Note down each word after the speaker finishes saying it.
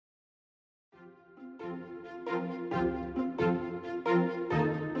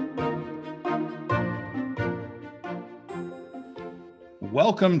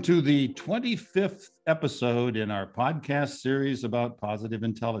Welcome to the 25th episode in our podcast series about positive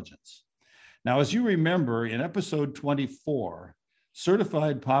intelligence. Now, as you remember, in episode 24,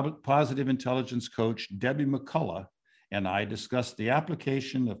 certified positive intelligence coach Debbie McCullough and I discussed the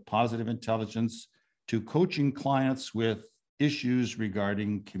application of positive intelligence to coaching clients with issues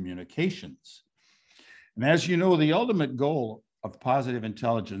regarding communications. And as you know, the ultimate goal of positive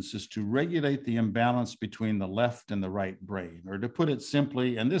intelligence is to regulate the imbalance between the left and the right brain, or to put it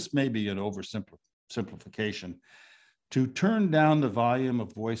simply, and this may be an oversimplification, to turn down the volume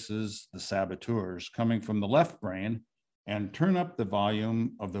of voices, the saboteurs, coming from the left brain, and turn up the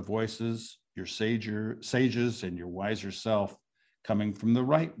volume of the voices, your sages and your wiser self, coming from the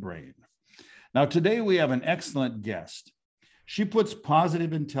right brain. Now, today we have an excellent guest. She puts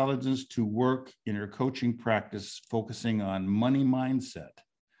positive intelligence to work in her coaching practice, focusing on money mindset.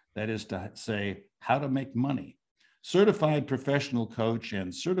 That is to say, how to make money. Certified professional coach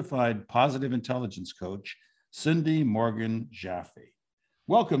and certified positive intelligence coach, Cindy Morgan Jaffe.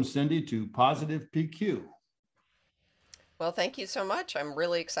 Welcome, Cindy, to Positive PQ. Well, thank you so much. I'm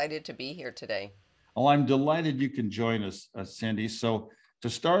really excited to be here today. Oh, I'm delighted you can join us, Cindy. So to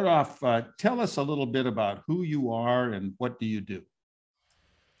start off, tell us a little bit about who you are and what do you do?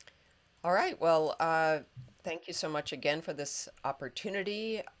 All right. Well, thank you so much again for this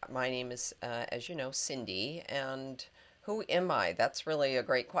opportunity. My name is, as you know, Cindy. And who am I? That's really a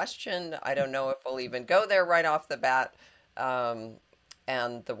great question. I don't know if we'll even go there right off the bat. Um,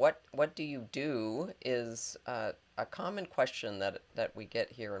 and the what do you do is a common question that we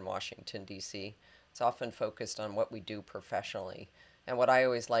get here in Washington, D.C. It's often focused on what we do professionally. And what I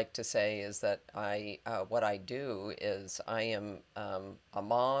always like to say is that what I do is I am a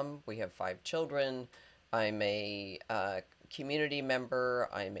mom. We have 5 children. I'm a community member.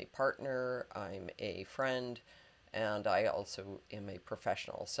 I'm a partner. I'm a friend. And I also am a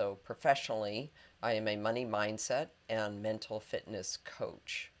professional. So professionally, I am a money mindset and mental fitness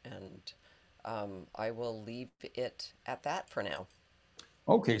coach. And I will leave it at that for now.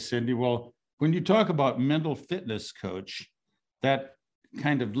 Okay, Cindy. Well, when you talk about mental fitness coach, that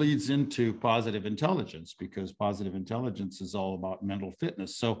kind of leads into positive intelligence because positive intelligence is all about mental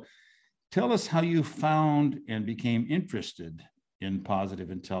fitness. So tell us how you found and became interested in positive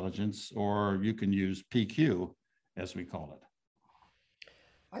intelligence, or you can use PQ as we call it.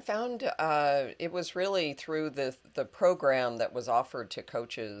 I found it was really through the program that was offered to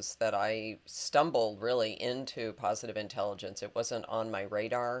coaches that I stumbled really into positive intelligence. It wasn't on my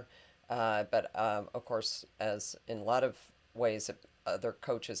radar, but of course, as in a lot of ways, that other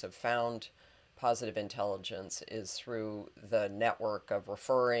coaches have found positive intelligence is through the network of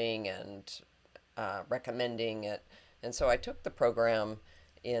referring and recommending it. And so I took the program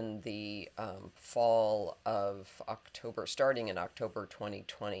in the fall of October, starting in October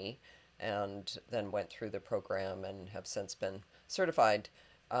 2020, and then went through the program and have since been certified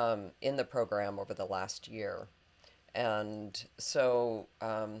in the program over the last year. And so,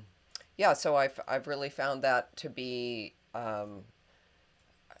 yeah, so I've really found that to be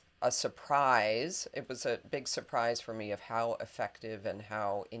a surprise. It was a big surprise for me of how effective and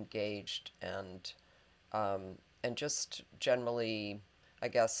how engaged and just generally, I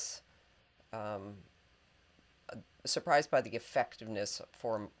guess, um, surprised by the effectiveness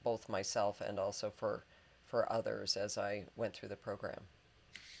for both myself and also for others as I went through the program.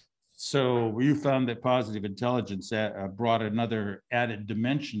 So you found that positive intelligence brought another added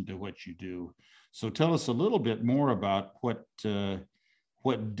dimension to what you do. So tell us a little bit more about what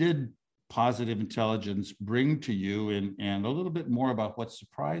did positive intelligence bring to you, and a little bit more about what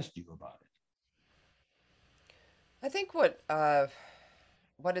surprised you about it. I think what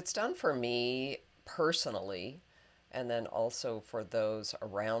it's done for me personally, and then also for those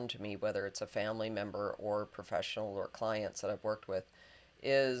around me, whether it's a family member or professional or clients that I've worked with,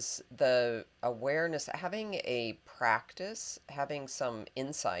 is the awareness, having a practice, having some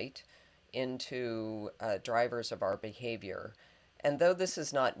insight into drivers of our behavior. And though this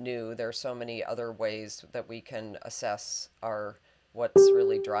is not new, there are so many other ways that we can assess our what's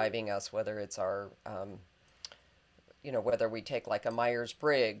really driving us, whether it's our whether we take like a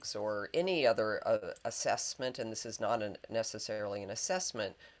Myers-Briggs or any other assessment, and this is not necessarily an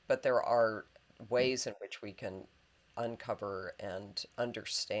assessment, but there are ways in which we can uncover and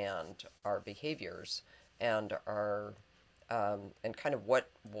understand our behaviors and our and kind of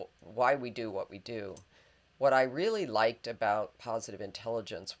why we do what we do. What I really liked about positive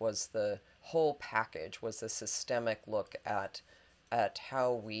intelligence was the whole package, was the systemic look at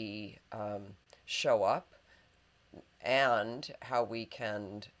how we show up and how we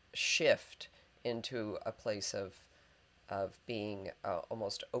can shift into a place of of being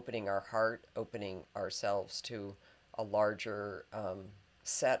almost opening our heart, opening ourselves to a larger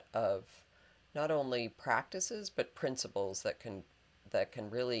set of not only practices but principles that can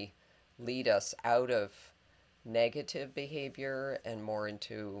really lead us out of negative behavior and more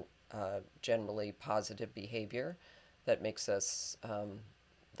into generally positive behavior that makes us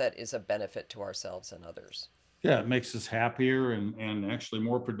that is a benefit to ourselves and others. Yeah, it makes us happier and actually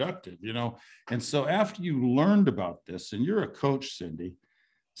more productive, you know. And so after you learned about this, and you're a coach, Cindy,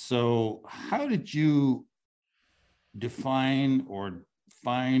 so how did you define or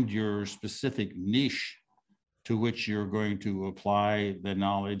find your specific niche to which you're going to apply the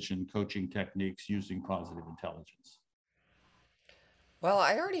knowledge and coaching techniques using positive intelligence? Well,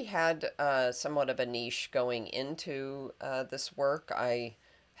 I already had somewhat of a niche going into this work. I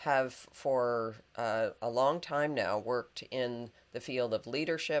have for a long time now worked in the field of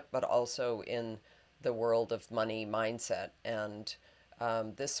leadership, but also in the world of money mindset. And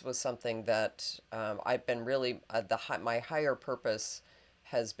this was something that I've been really, my higher purpose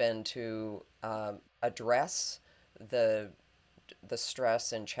has been to address the the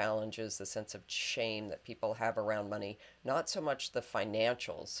stress and challenges, the sense of shame that people have around money, not so much the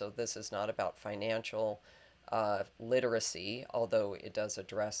financials. So this is not about financial literacy, although it does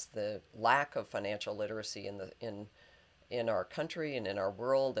address the lack of financial literacy in our country and in our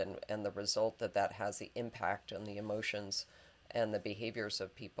world, and the result that that has the impact on the emotions and the behaviors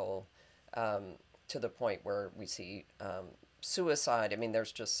of people um, to the point where we see suicide. I mean,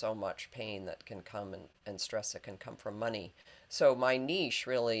 there's just so much pain that can come and stress that can come from money. So my niche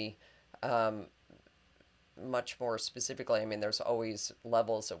really, um, much more specifically, I mean, there's always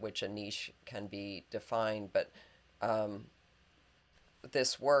levels at which a niche can be defined, but um,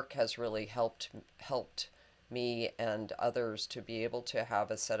 this work has really helped me and others to be able to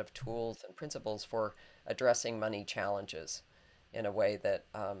have a set of tools and principles for addressing money challenges in a way that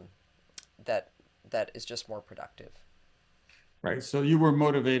that that is just more productive. Right. So you were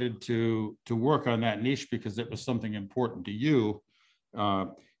motivated to work on that niche because it was something important to you. Uh,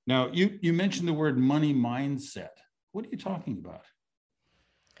 Now you mentioned the word money mindset. What are you talking about?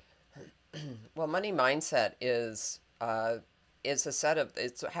 Well, money mindset is a set of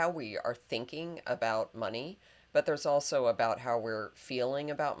it's how we are thinking about money, but there's also about how we're feeling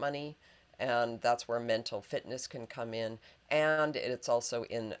about money, and that's where mental fitness can come in, and it's also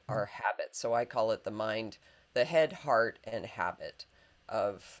in our habits. So I call it the mind, the head, heart, and habit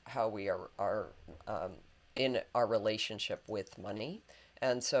of how we are in our relationship with money.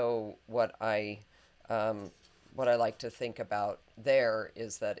 And so um, what I like to think about there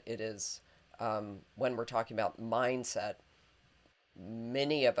is that it is when we're talking about mindset,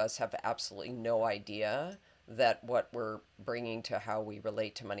 many of us have absolutely no idea that what we're bringing to how we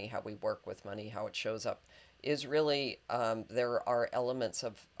relate to money, how we work with money, how it shows up is really there are elements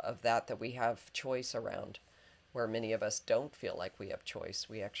of that we have choice around, where many of us don't feel like we have choice.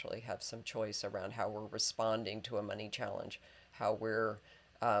 We actually have some choice around how we're responding to a money challenge, how we're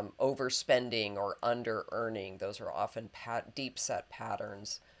overspending or under earning. Those are often deep set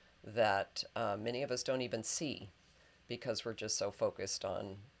patterns that many of us don't even see because we're just so focused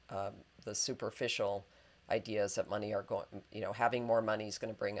on the superficial ideas that money are going, having more money is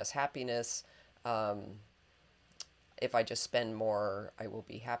going to bring us happiness. Um, if I just spend more, I will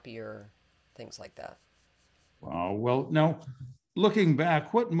be happier, things like that. Well, now looking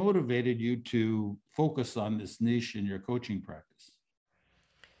back, what motivated you to focus on this niche in your coaching practice?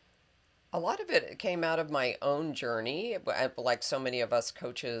 A lot of it came out of my own journey. Like so many of us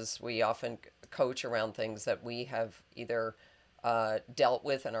coaches, we often coach around things that we have either dealt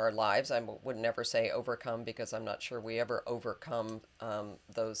with in our lives. Would never say overcome because I'm not sure we ever overcome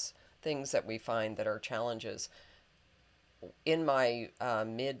those things that we find that are challenges. In my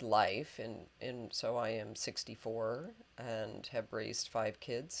midlife, so I am 64 and have raised 5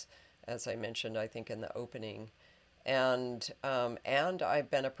 kids, as I mentioned, I think in the opening, and I've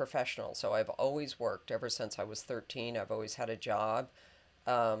been a professional, so I've always worked ever since I was 13. I've always had a job,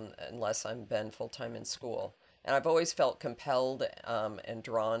 unless I've been full time in school, and I've always felt compelled and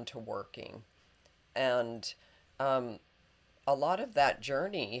drawn to working, and um, a lot of that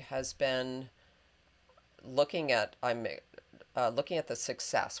journey has been looking at I'm looking at the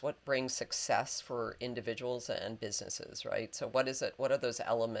success, what brings success for individuals and businesses, right? So what is it? What are those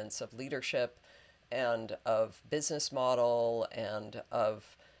elements of leadership and of business model and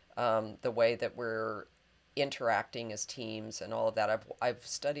of the way that we're interacting as teams and all of that? I've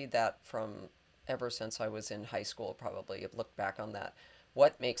studied that from ever since I was in high school, probably. I've looked back on that.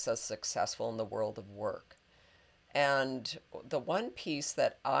 What makes us successful in the world of work? And the one piece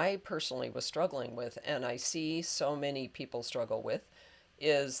that I personally was struggling with, and I see so many people struggle with,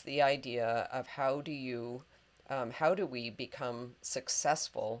 is the idea of how do we become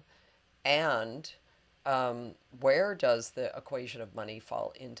successful, and where does the equation of money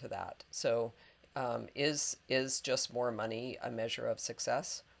fall into that? So, is just more money a measure of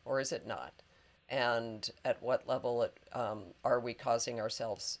success, or is it not? And at what level are we causing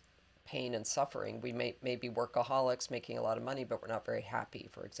ourselves pain and suffering? We may be workaholics making a lot of money, but we're not very happy,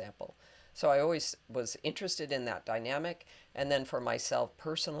 for example. So I always was interested in that dynamic. And then for myself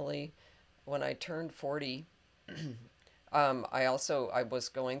personally, when I turned 40, I was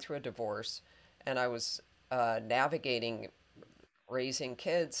going through a divorce, and I was navigating raising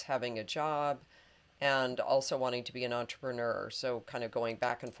kids, having a job, and also wanting to be an entrepreneur. So kind of going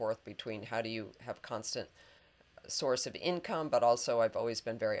back and forth between how do you have constant source of income, but also I've always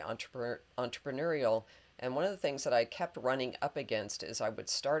been very entrepreneurial. And one of the things that I kept running up against is I would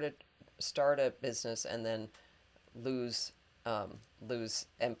start a business and then lose lose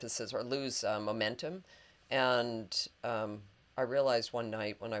emphasis or lose momentum. And I realized one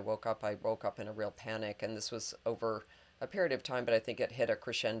night when I woke up in a real panic, and this was over a period of time, but I think it hit a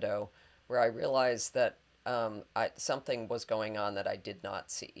crescendo where I realized that something was going on that I did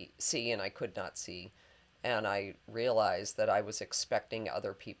not see and I could not see. And I realized that I was expecting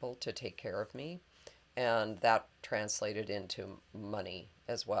other people to take care of me, and that translated into money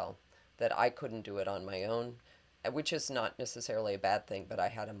as well, that I couldn't do it on my own, which is not necessarily a bad thing, but I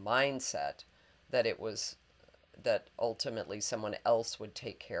had a mindset that it was that ultimately someone else would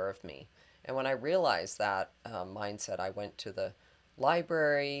take care of me. And when I realized that mindset, I went to the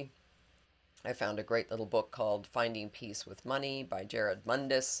library. I found a great little book called Finding Peace with Money by Jared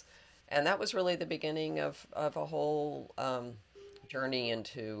Mundis. And that was really the beginning of a whole journey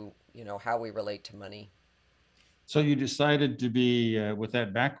into, how we relate to money. So you decided to be with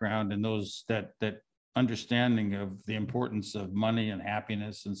that background and that understanding of the importance of money and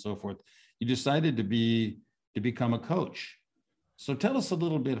happiness and so forth. You decided to become a coach. So tell us a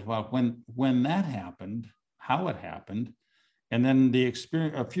little bit about when that happened, how it happened, and then the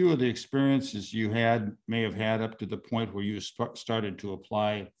experience, a few of the experiences you may have had up to the point where you started to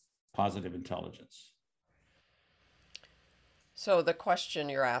apply positive intelligence. So the question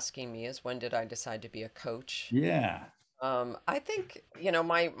you're asking me is, when did I decide to be a coach? Yeah. I think,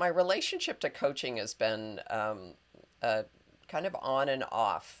 my relationship to coaching has been kind of on and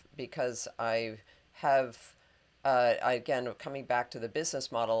off, because I have, again, coming back to the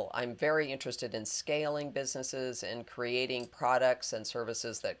business model, I'm very interested in scaling businesses and creating products and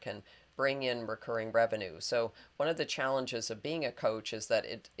services that can bring in recurring revenue. So one of the challenges of being a coach is that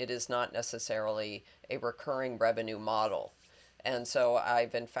it is not necessarily a recurring revenue model. And so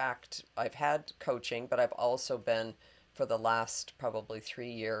in fact, I've had coaching, but I've also been, for the last probably 3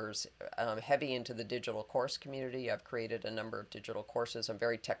 years, heavy into the digital course community. I've created a number of digital courses. I'm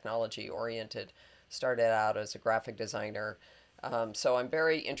very technology oriented. Started out as a graphic designer. So I'm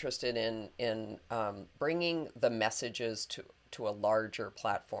very interested in bringing the messages to a larger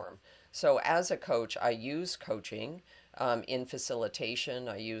platform. So as a coach, I use coaching in facilitation.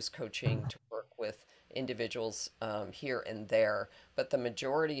 I use coaching to work with individuals here and there, but the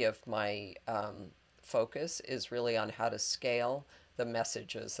majority of my focus is really on how to scale the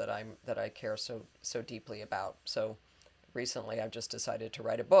messages that I care so deeply about. So recently, I've just decided to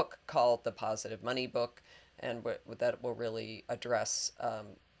write a book called The Positive Money Book, and that will really address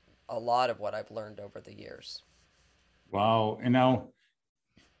a lot of what I've learned over the years. Wow. And now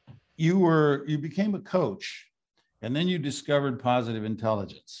you became a coach, and then you discovered positive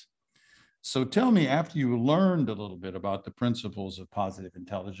intelligence. So tell me, after you learned a little bit about the principles of positive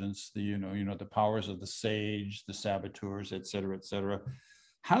intelligence, the powers of the sage, the saboteurs, et cetera,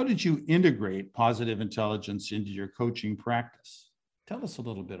 how did you integrate positive intelligence into your coaching practice? Tell us a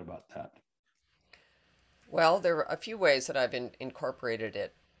little bit about that. Well, there are a few ways that I've incorporated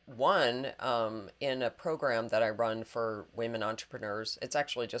it. One, in a program that I run for women entrepreneurs, it's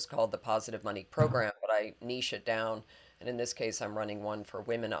actually just called the Positive Money Program, but I niche it down. And in this case, I'm running one for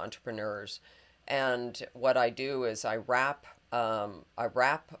women entrepreneurs. And what I do is I wrap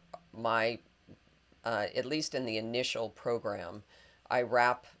my, at least in the initial program, I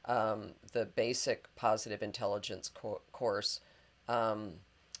wrap the basic positive intelligence course um,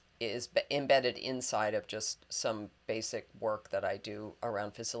 is embedded inside of just some basic work that I do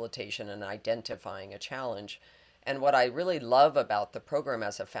around facilitation and identifying a challenge. And what I really love about the program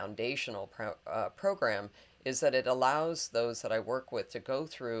as a foundational program is that it allows those that I work with to go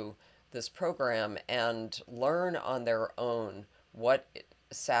through this program and learn on their own what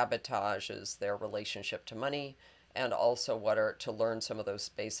sabotages their relationship to money, and also what are to learn some of those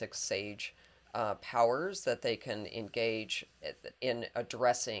basic sage powers that they can engage in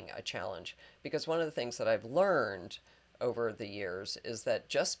addressing a challenge. Because one of the things that I've learned over the years is that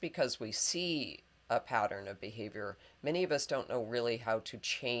just because we see a pattern of behavior, many of us don't know really how to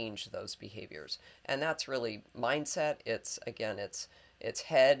change those behaviors. And that's really mindset. It's again, it's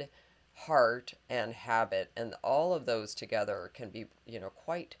head, heart, and habit, and all of those together can be,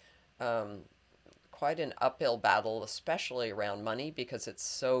 um, quite an uphill battle, especially around money, because it's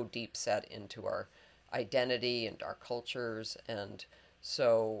so deep set into our identity and our cultures, and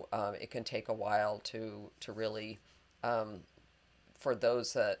so it can take a while to really, um, for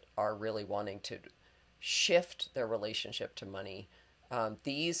those that are really wanting to shift their relationship to money.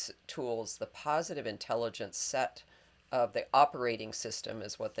 These tools, the positive intelligence set of the operating system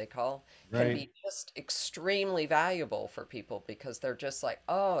is what they call, can Right. be just extremely valuable for people because they're just like,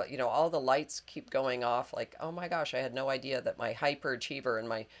 oh, all the lights keep going off. Like, oh my gosh, I had no idea that my hyperachiever and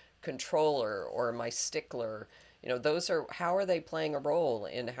my controller or my stickler, those are how are they playing a role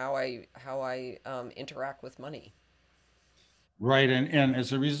in how I interact with money. Right. And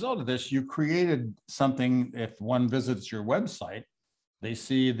as a result of this, you created something. If one visits your website, they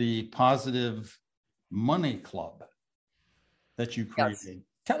see the Positive Money Club that you Yes. created.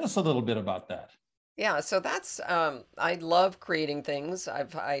 Tell us a little bit about that. Yeah, so that's I love creating things.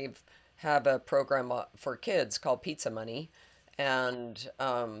 I've have a program for kids called Pizza Money, and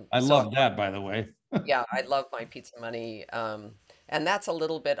I so love that, by the way. yeah, I love my Pizza Money, and that's a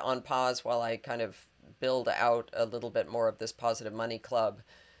little bit on pause while I kind of build out a little bit more of this Positive Money Club.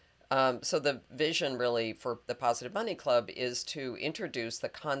 So the vision really for the Positive Money Club is to introduce the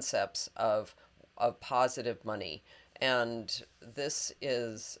concepts of positive money, and this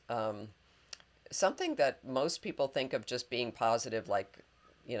is. Something that most people think of just being positive, like,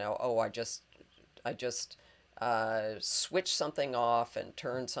 oh, I just switch something off and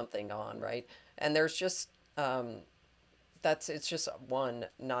turn something on, right? And there's just that's it's just one,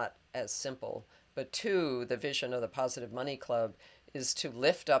 not as simple. But two, the vision of the Positive Money Club is to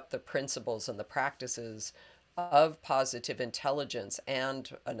lift up the principles and the practices of positive intelligence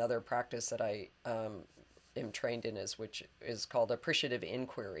and another practice that I am trained in is which is called appreciative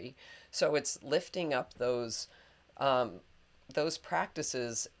inquiry. So it's lifting up um, those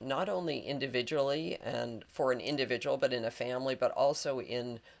practices not only individually and for an individual, but in a family, but also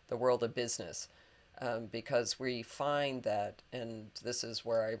in the world of business. Because we find that, and this is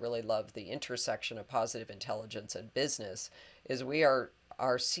where I really love the intersection of positive intelligence and business, is we are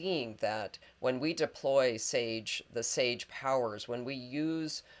seeing that when we deploy the sage powers, when we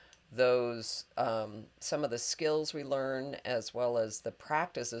use those some of the skills we learn as well as the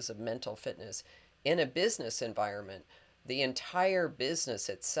practices of mental fitness in a business environment, the entire business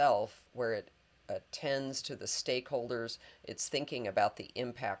itself, where it attends to the stakeholders, it's thinking about the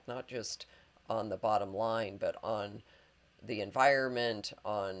impact, not just on the bottom line, but on the environment,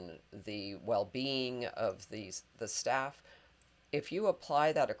 on the well-being of the staff. If you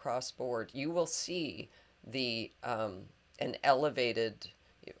apply that across board, you will see the an elevated,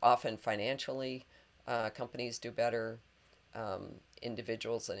 often financially, companies do better,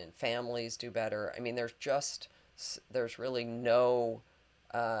 individuals and in families do better. I mean, there's really no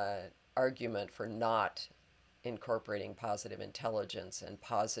uh, argument for not incorporating positive intelligence and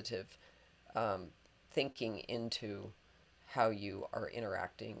positive um, thinking into how you are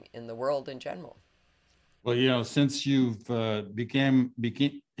interacting in the world in general. Well, since you've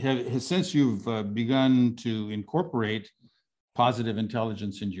since you've begun to incorporate positive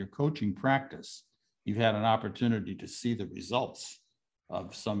intelligence into your coaching practice, you've had an opportunity to see the results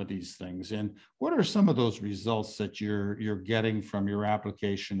of some of these things. And what are some of those results that you're getting from your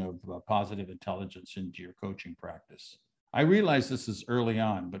application of positive intelligence into your coaching practice? I realize this is early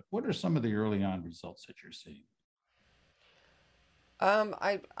on, but what are some of the early on results that you're seeing?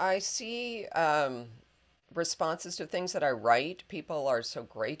 I see responses to things that I write. People are so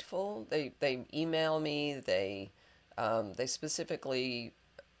grateful. They email me. They specifically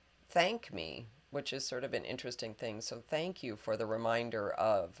thank me, which is sort of an interesting thing. So thank you for the reminder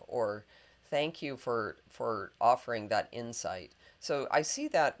of, or thank you for offering that insight. So I see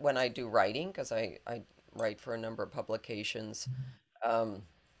that when I do writing, because I write for a number of publications. Um,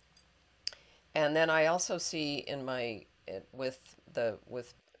 and then I also see in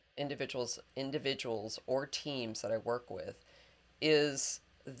with individuals or teams that I work with is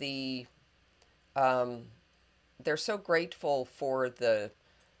um, they're so grateful for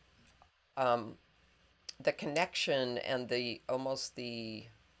um, the connection and the almost the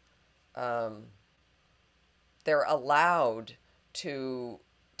um, they're allowed to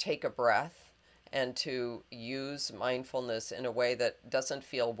take a breath and to use mindfulness in a way that doesn't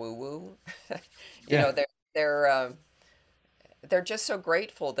feel woo-woo. You Yeah. know, they're just so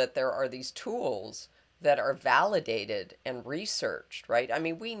grateful that there are these tools that are validated and researched, right? I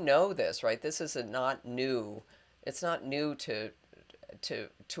mean, we know this, right? This is not new. It's not new to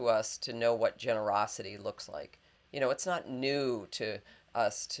us to know what generosity looks like. It's not new to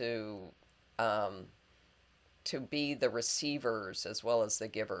us um, to be the receivers as well as the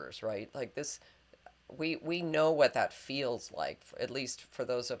givers, right? Like this, we know what that feels like, at least for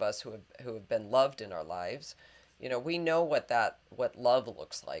those of us who have been loved in our lives. We know what love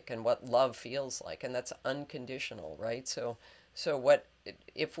looks like and what love feels like, and that's unconditional, right? So what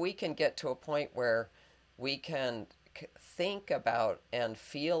if we can get to a point where we can think about and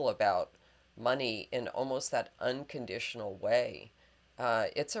feel about money in almost that unconditional way,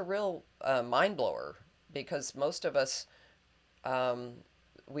 it's a real mind blower, because most of us, um,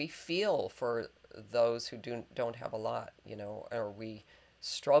 we feel for those who don't have a lot, or we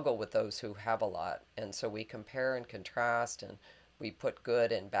struggle with those who have a lot. And so we compare and contrast, and we put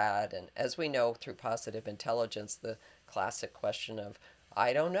good and bad. And as we know through positive intelligence, the classic question of,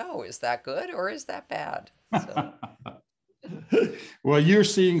 I don't know, is that good or is that bad? So, Well, you're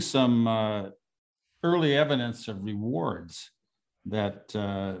seeing some early evidence of rewards that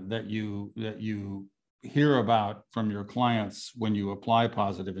you hear about from your clients when you apply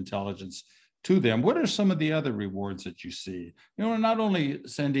positive intelligence to them. What are some of the other rewards that you see? Not only,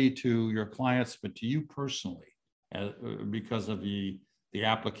 Cindy, to your clients, but to you personally, because of the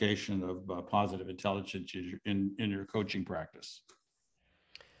application of positive intelligence in your coaching practice.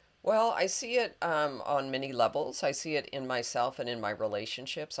 well, I see it on many levels. I see it in myself and in my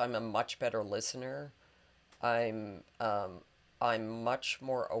relationships. I'm a much better listener. I'm um, I'm much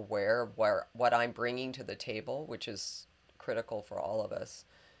more aware of what I'm bringing to the table, which is critical for all of us.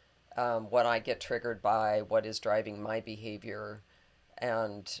 What I get triggered by, what is driving my behavior,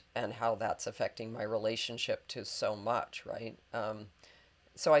 and how that's affecting my relationship to so much, right?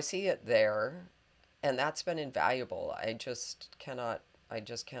 So I see it there, and that's been invaluable. I just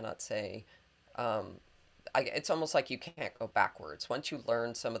cannot say. Um, it's almost like you can't go backwards once you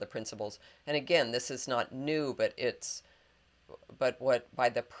learn some of the principles. And again, this is not new, but what by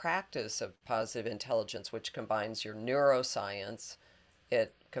the practice of positive intelligence, which combines your neuroscience,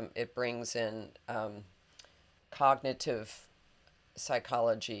 it brings in cognitive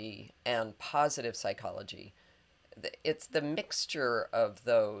psychology and positive psychology. It's the mixture of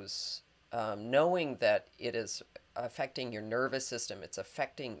those, knowing that it is affecting your nervous system. It's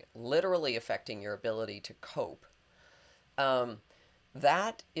literally affecting your ability to cope. Um,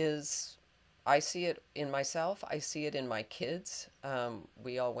 that is, I see it in myself. I see it in my kids.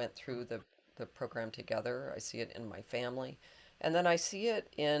 We all went through the program together. I see it in my family. And then I see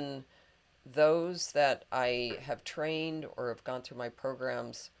it in those that I have trained or have gone through my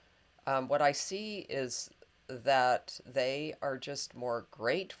programs. What I see is that they are just more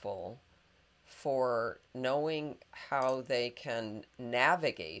grateful for knowing how they can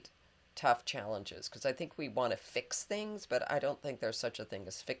navigate tough challenges. Because I think we want to fix things, but I don't think there's such a thing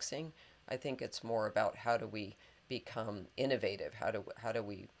as fixing. I think it's more about how do we become innovative? How do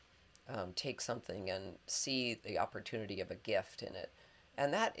we take something and see the opportunity of a gift in it?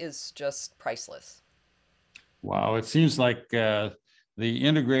 And that is just priceless. Wow, it seems like the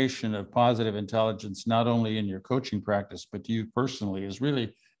integration of positive intelligence, not only in your coaching practice, but to you personally, has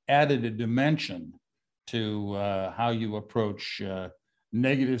really added a dimension to how you approach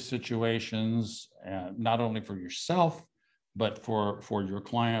negative situations, not only for yourself, but for your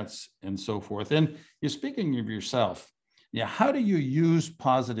clients and so forth. And you're speaking of yourself. Yeah, how do you use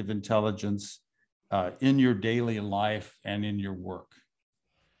positive intelligence in your daily life and in your work?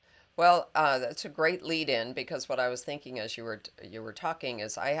 Well, that's a great lead in, because what I was thinking as you were talking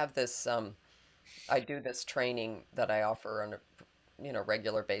is I do this training that I offer on a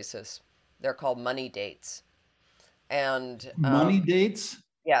regular basis. They're called money dates. And Money dates?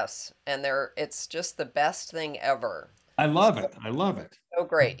 yes, and it's just the best thing ever. I So, love it. I love it. so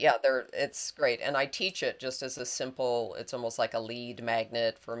great. Yeah, it's great. And I teach it just as a simple, it's almost like a lead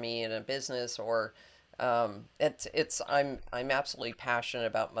magnet for me in a business, or I'm absolutely passionate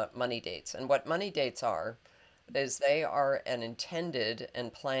about money dates. And what money dates are is they are an intended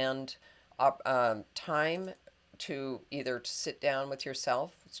and planned time to either to sit down with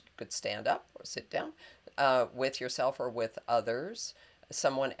yourself. You could stand up or sit down with yourself or with others,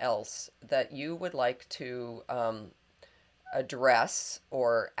 someone else that you would like to address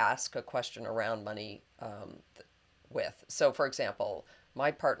or ask a question around money with. So, for example,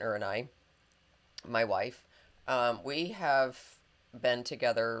 my partner and I, my wife, we have been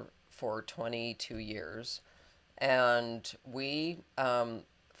together for 22 years, and we,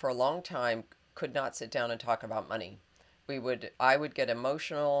 for a long time, could not sit down and talk about money. I would get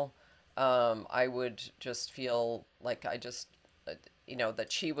emotional. I would just feel like uh,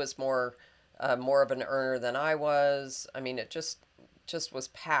 that she was more of an earner than I was. I mean, it just was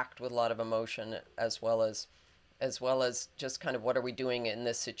packed with a lot of emotion, as well as just kind of what are we doing in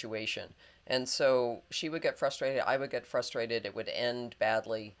this situation. And so she would get frustrated, I would get frustrated, it would end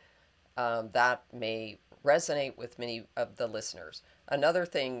badly. That may resonate with many of the listeners. Another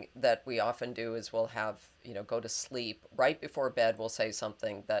thing that we often do is we'll have, go to sleep right before bed. We'll say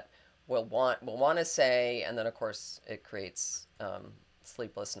something that we'll want to say, and then of course it creates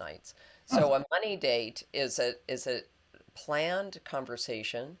sleepless nights. So a money date is a planned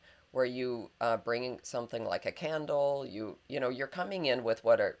conversation where you bring something like a candle. You're coming in with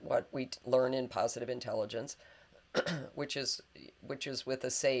what we learn in positive intelligence, which is with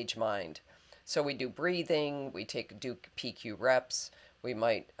a sage mind. So we do breathing, do PQ reps. We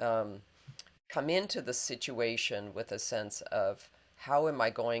might come into the situation with a sense of how am I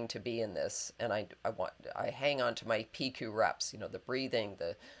going to be in this, and I hang on to my PQ reps. The breathing,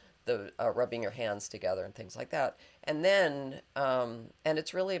 the rubbing your hands together, and things like that. And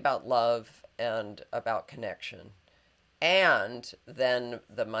it's really about love and about connection. And then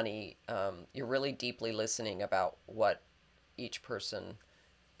the money, you're really deeply listening about what each person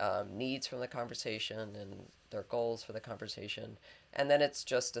needs from the conversation and their goals for the conversation. And then it's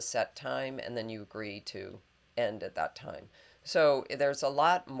just a set time, and then you agree to end at that time. So there's a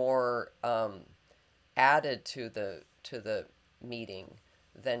lot more added to the meeting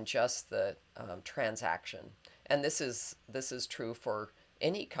than just the transaction. And this is true for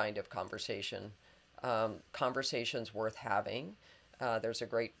any kind of conversation. Conversations worth having. There's a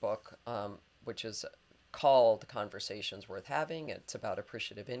great book which is called Conversations Worth Having. It's about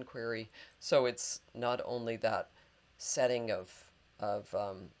appreciative inquiry. So it's not only that setting of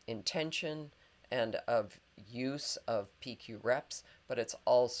intention and of use of PQ reps, but it's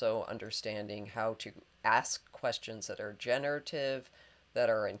also understanding how to ask questions that are generative, that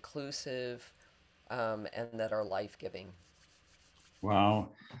are inclusive, and that are life giving. Wow.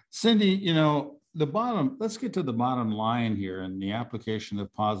 Cindy, let's get to the bottom line here and the application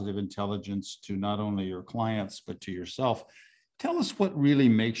of positive intelligence to not only your clients, but to yourself. Tell us what really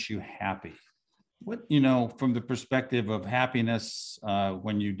makes you happy. From the perspective of happiness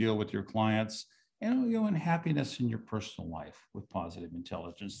when you deal with your clients, and happiness in your personal life with positive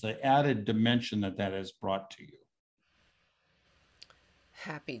intelligence, the added dimension that has brought to you.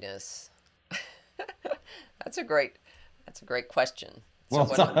 Happiness. That's a great that's a great question. So Well,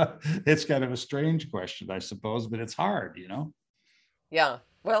 what it's kind of a strange question, I suppose, but it's hard. yeah.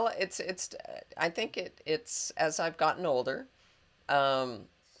 Well, it's I think it's as I've gotten older, um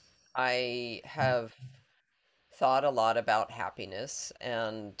I have thought a lot about happiness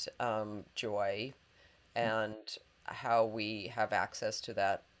and joy, and how we have access to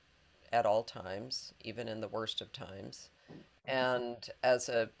that at all times, even in the worst of times. And as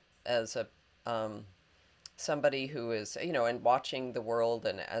a um, somebody who is, and watching the world,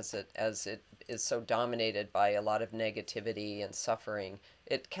 and as it is so dominated by a lot of negativity and suffering,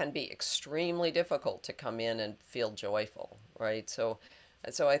 it can be extremely difficult to come in and feel joyful, right? So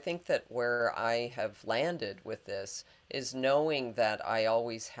I think that where I have landed with this is knowing that I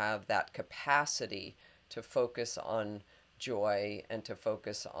always have that capacity to focus on joy, and to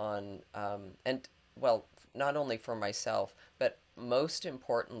focus on and well, not only for myself, but most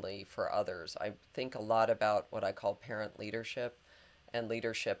importantly for others. I think a lot about what I call parent leadership, and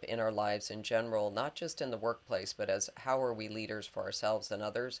leadership in our lives in general, not just in the workplace, but as how are we leaders for ourselves and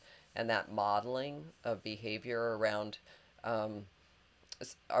others, and that modeling of behavior um,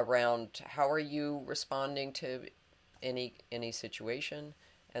 around how are you responding to any situation.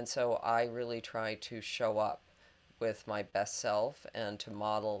 And so I really try to show up with my best self, and to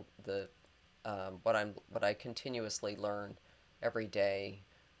model the what I continuously learn every day,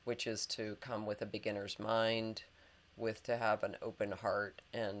 which is to come with a beginner's mind, with to have an open heart,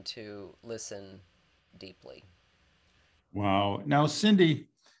 and to listen deeply. Wow. Now, Cindy,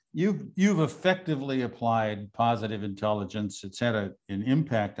 you've effectively applied positive intelligence. It's had an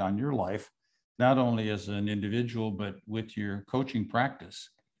impact on your life, not only as an individual, but with your coaching practice.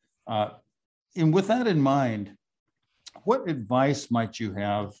 Uh, and with that in mind, what advice might you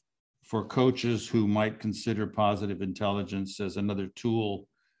have for coaches who might consider positive intelligence as another tool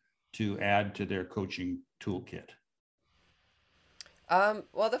to add to their coaching toolkit?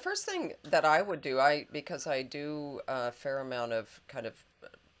 Well, the first thing that I would do, because I do a fair amount of kind of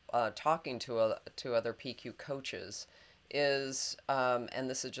talking to other PQ coaches, is, and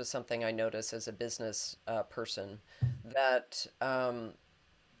this is just something I notice as a business person, that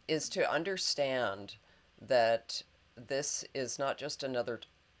is to understand that this is not just another,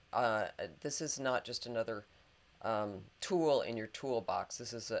 uh, this is not just another tool in your toolbox.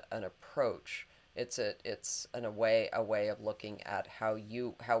 This is an approach. It's a way of looking at how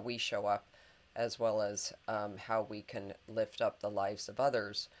we show up, as well as how we can lift up the lives of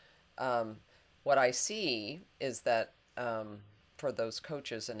others. Um, what I see is that for those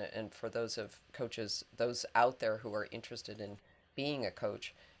coaches, and for those of coaches, those out there who are interested in being a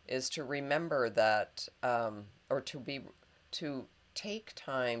coach, is to remember that, or to take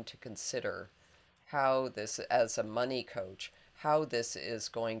time to consider how this, as a money coach, how this is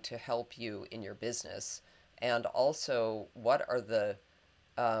going to help you in your business, and also what are the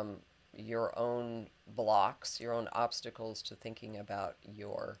um, your own blocks, your own obstacles to thinking about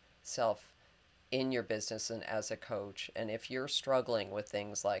yourself in your business and as a coach. And if you're struggling with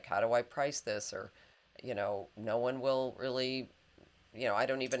things like, how do I price this? Or, no one will really, I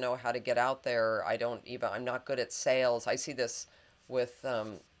don't even know how to get out there. I'm not good at sales. I see this with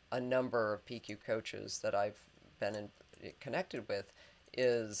a number of PQ coaches that I've connected with,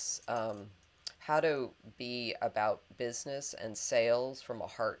 is how to be about business and sales from a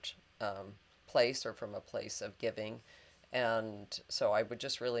heart place, or from a place of giving. And so I would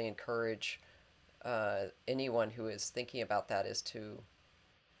just really encourage anyone who is thinking about that, is to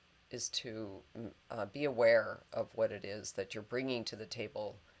be aware of what it is that you're bringing to the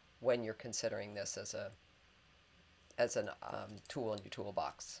table when you're considering this as an tool in your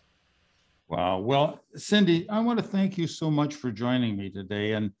toolbox. Wow. Well, Cindy, I want to thank you so much for joining me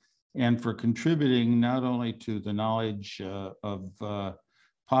today, and for contributing not only to the knowledge of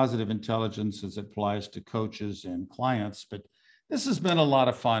positive intelligence as it applies to coaches and clients, but this has been a lot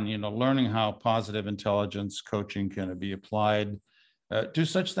of fun, learning how positive intelligence coaching can be applied to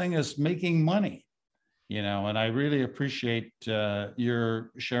such thing as making money, and I really appreciate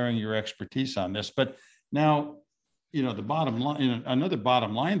your sharing your expertise on this. But now, the bottom line, another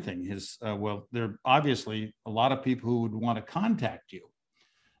bottom line thing is, well, there are obviously a lot of people who would want to contact you.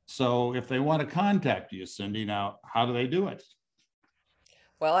 So if they want to contact you, Cindy, now, how do they do it?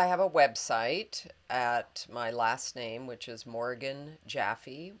 Well, I have a website at my last name, which is Morgan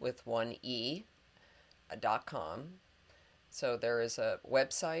Jaffe with one E.com. So there is a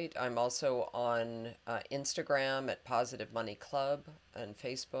website. I'm also on Instagram at Positive Money Club, and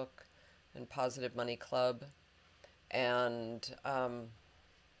Facebook and Positive Money Club. And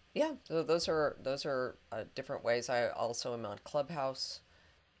yeah, so those are different ways. I also am on Clubhouse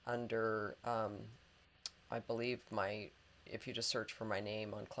under, I believe if you just search for my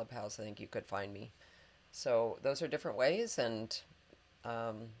name on Clubhouse, I think you could find me. So those are different ways. And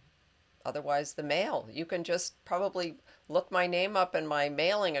um, otherwise, the mail. You can just probably look my name up in my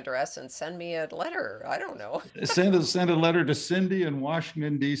mailing address and send me a letter. I don't know. Send a letter to Cindy in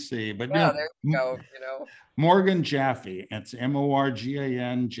Washington, D.C. But Yeah, there you go. Morgan Jaffe, it's Yes.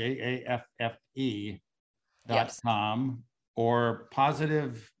 MorganJaffe.com, or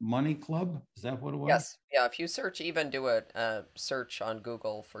Positive Money Club. Is that what it was? Yes. Yeah. If you do a search on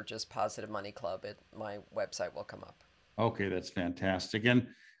Google for just Positive Money Club, my website will come up. Okay, that's fantastic. And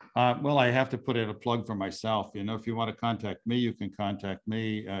well, I have to put in a plug for myself. If you want to contact me, you can contact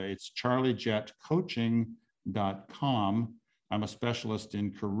me. It's charliejetcoaching.com. I'm a specialist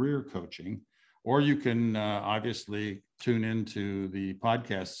in career coaching. Or you can obviously tune into the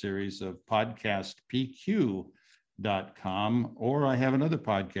podcast series of podcastpq.com. Or I have another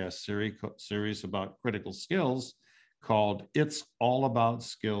podcast series about critical skills called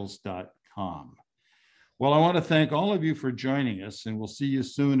itsallaboutsskills.com. Well, I want to thank all of you for joining us, and we'll see you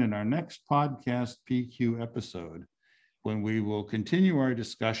soon in our next podcast PQ episode, when we will continue our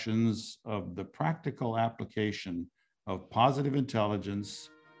discussions of the practical application of positive intelligence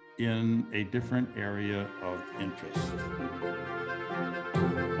in a different area of interest.